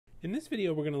In this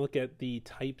video, we're going to look at the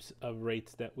types of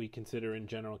rates that we consider in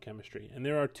general chemistry. And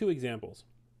there are two examples.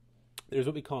 There's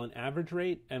what we call an average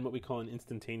rate and what we call an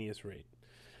instantaneous rate.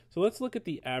 So let's look at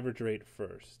the average rate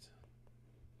first.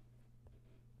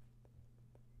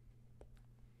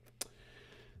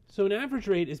 So an average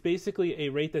rate is basically a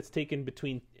rate that's taken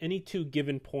between any two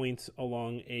given points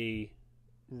along a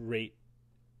rate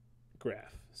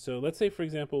graph. So let's say, for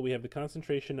example, we have the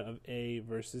concentration of A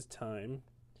versus time.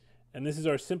 And this is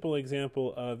our simple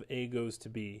example of A goes to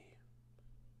B.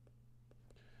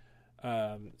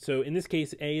 So in this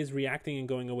case, A is reacting and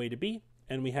going away to B.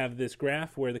 And we have this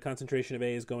graph where the concentration of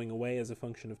A is going away as a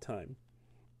function of time.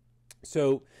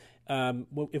 So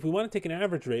if we want to take an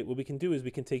average rate, what we can do is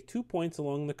we can take 2 points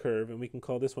along the curve, and we can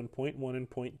call this one point 1 and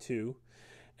point 2.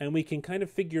 And we can kind of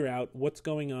figure out what's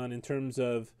going on in terms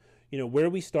of, where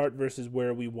we start versus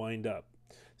where we wind up.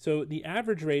 So the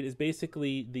average rate is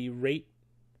basically the rate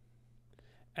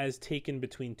as taken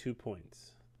between 2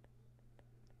 points.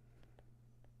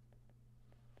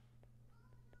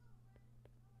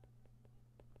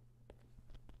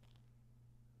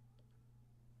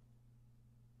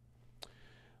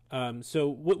 So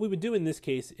what we would do in this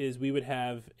case is we would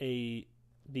have the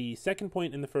second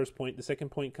point and the first point. The second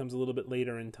point comes a little bit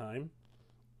later in time.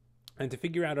 And to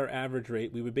figure out our average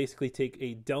rate, we would basically take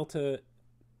a delta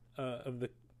we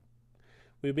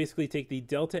would basically take the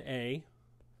delta A,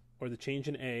 or the change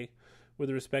in A,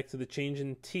 with respect to the change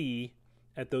in T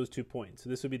at those 2 points. So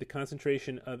this would be the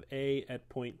concentration of A at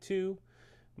point 2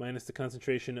 minus the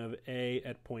concentration of A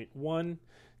at point 1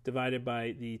 divided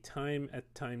by the time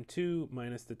at time 2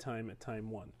 minus the time at time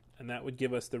 1. And that would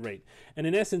give us the rate. And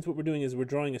in essence, what we're doing is we're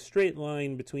drawing a straight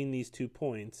line between these 2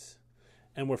 points,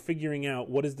 and we're figuring out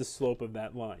what is the slope of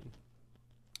that line.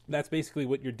 That's basically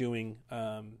what you're doing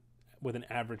with an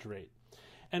average rate.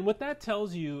 And what that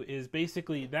tells you is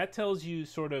basically, that tells you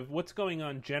sort of what's going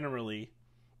on generally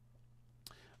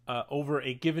over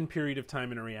a given period of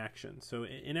time in a reaction. So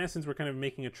in essence, we're kind of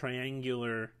making a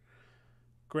triangular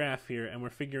graph here, and we're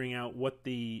figuring out what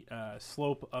the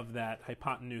slope of that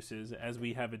hypotenuse is as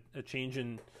we have a change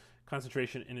in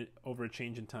concentration in it over a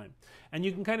change in time. And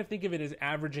you can kind of think of it as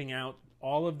averaging out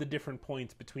all of the different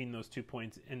points between those 2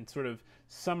 points and sort of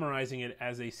summarizing it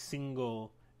as a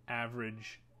single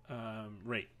average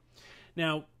rate.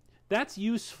 Now, that's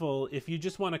useful if you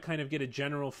just want to kind of get a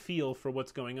general feel for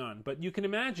what's going on. But you can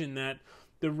imagine that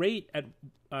the rate at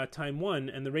time 1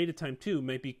 and the rate at time 2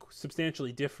 might be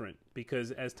substantially different,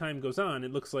 because as time goes on,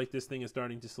 it looks like this thing is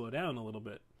starting to slow down a little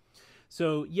bit.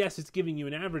 So yes, it's giving you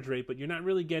an average rate, but you're not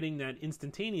really getting that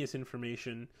instantaneous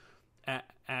information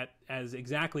as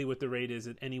exactly what the rate is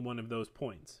at any one of those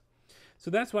points.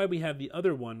 So that's why we have the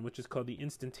other one, which is called the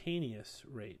instantaneous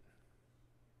rate.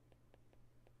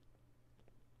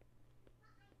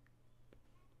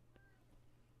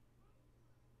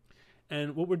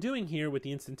 And what we're doing here with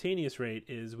the instantaneous rate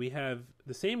is we have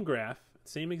the same graph,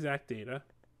 same exact data.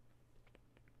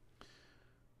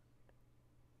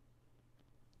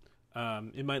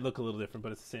 It might look a little different,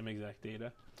 but it's the same exact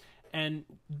data. And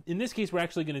in this case, we're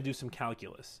actually going to do some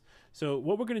calculus. So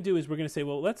what we're going to do is we're going to say,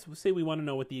 well, let's say we want to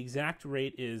know what the exact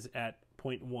rate is at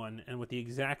point 1 and what the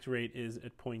exact rate is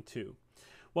at point 2.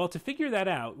 Well, to figure that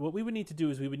out, what we would need to do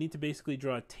is we would need to basically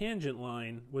draw a tangent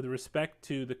line with respect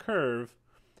to the curve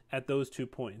at those 2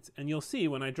 points. And you'll see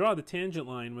when I draw the tangent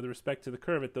line with respect to the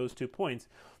curve at those 2 points,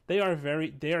 they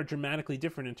are dramatically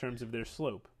different in terms of their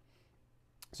slope.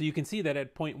 So you can see that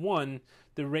at point 1,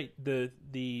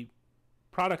 the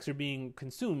products are being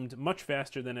consumed much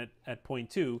faster than at point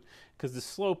 2, because the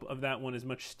slope of that one is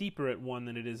much steeper at 1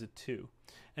 than it is at 2.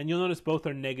 And you'll notice both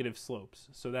are negative slopes.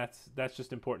 So that's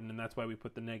just important, and that's why we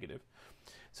put the negative.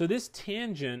 So this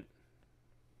tangent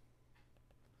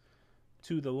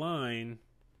to the line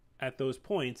at those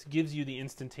points gives you the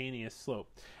instantaneous slope.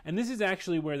 And this is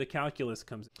actually where the calculus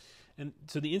comes in. And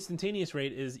so the instantaneous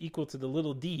rate is equal to the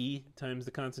little d times the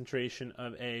concentration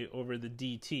of A over the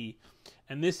dt.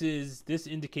 And this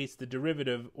indicates the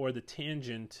derivative, or the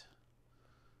tangent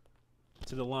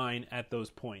to the line at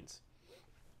those points.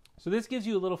 So this gives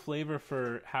you a little flavor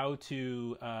for how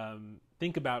to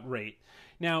think about rate.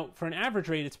 Now, for an average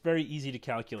rate, it's very easy to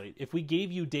calculate. If we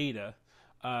gave you data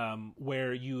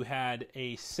where you had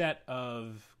a set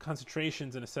of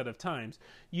concentrations and a set of times,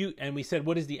 and we said,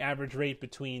 what is the average rate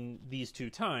between these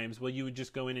 2 times? Well, you would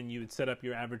just go in and you would set up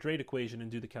your average rate equation and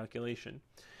do the calculation.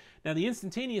 Now, the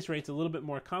instantaneous rate's a little bit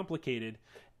more complicated,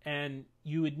 and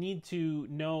you would need to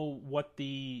know what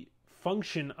the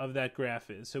function of that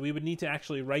graph is. So we would need to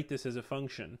actually write this as a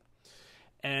function,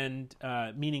 and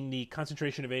meaning the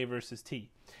concentration of A versus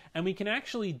T. And we can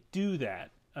actually do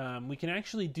that we can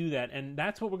actually do that, and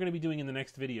that's what we're going to be doing in the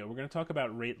next video. We're going to talk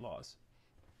about rate laws.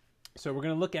 So we're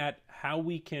going to look at how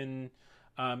we can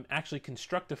actually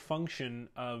construct a function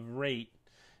of rate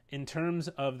in terms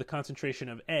of the concentration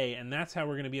of A, and that's how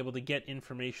we're going to be able to get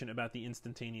information about the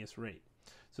instantaneous rate.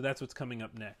 So that's what's coming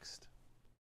up next.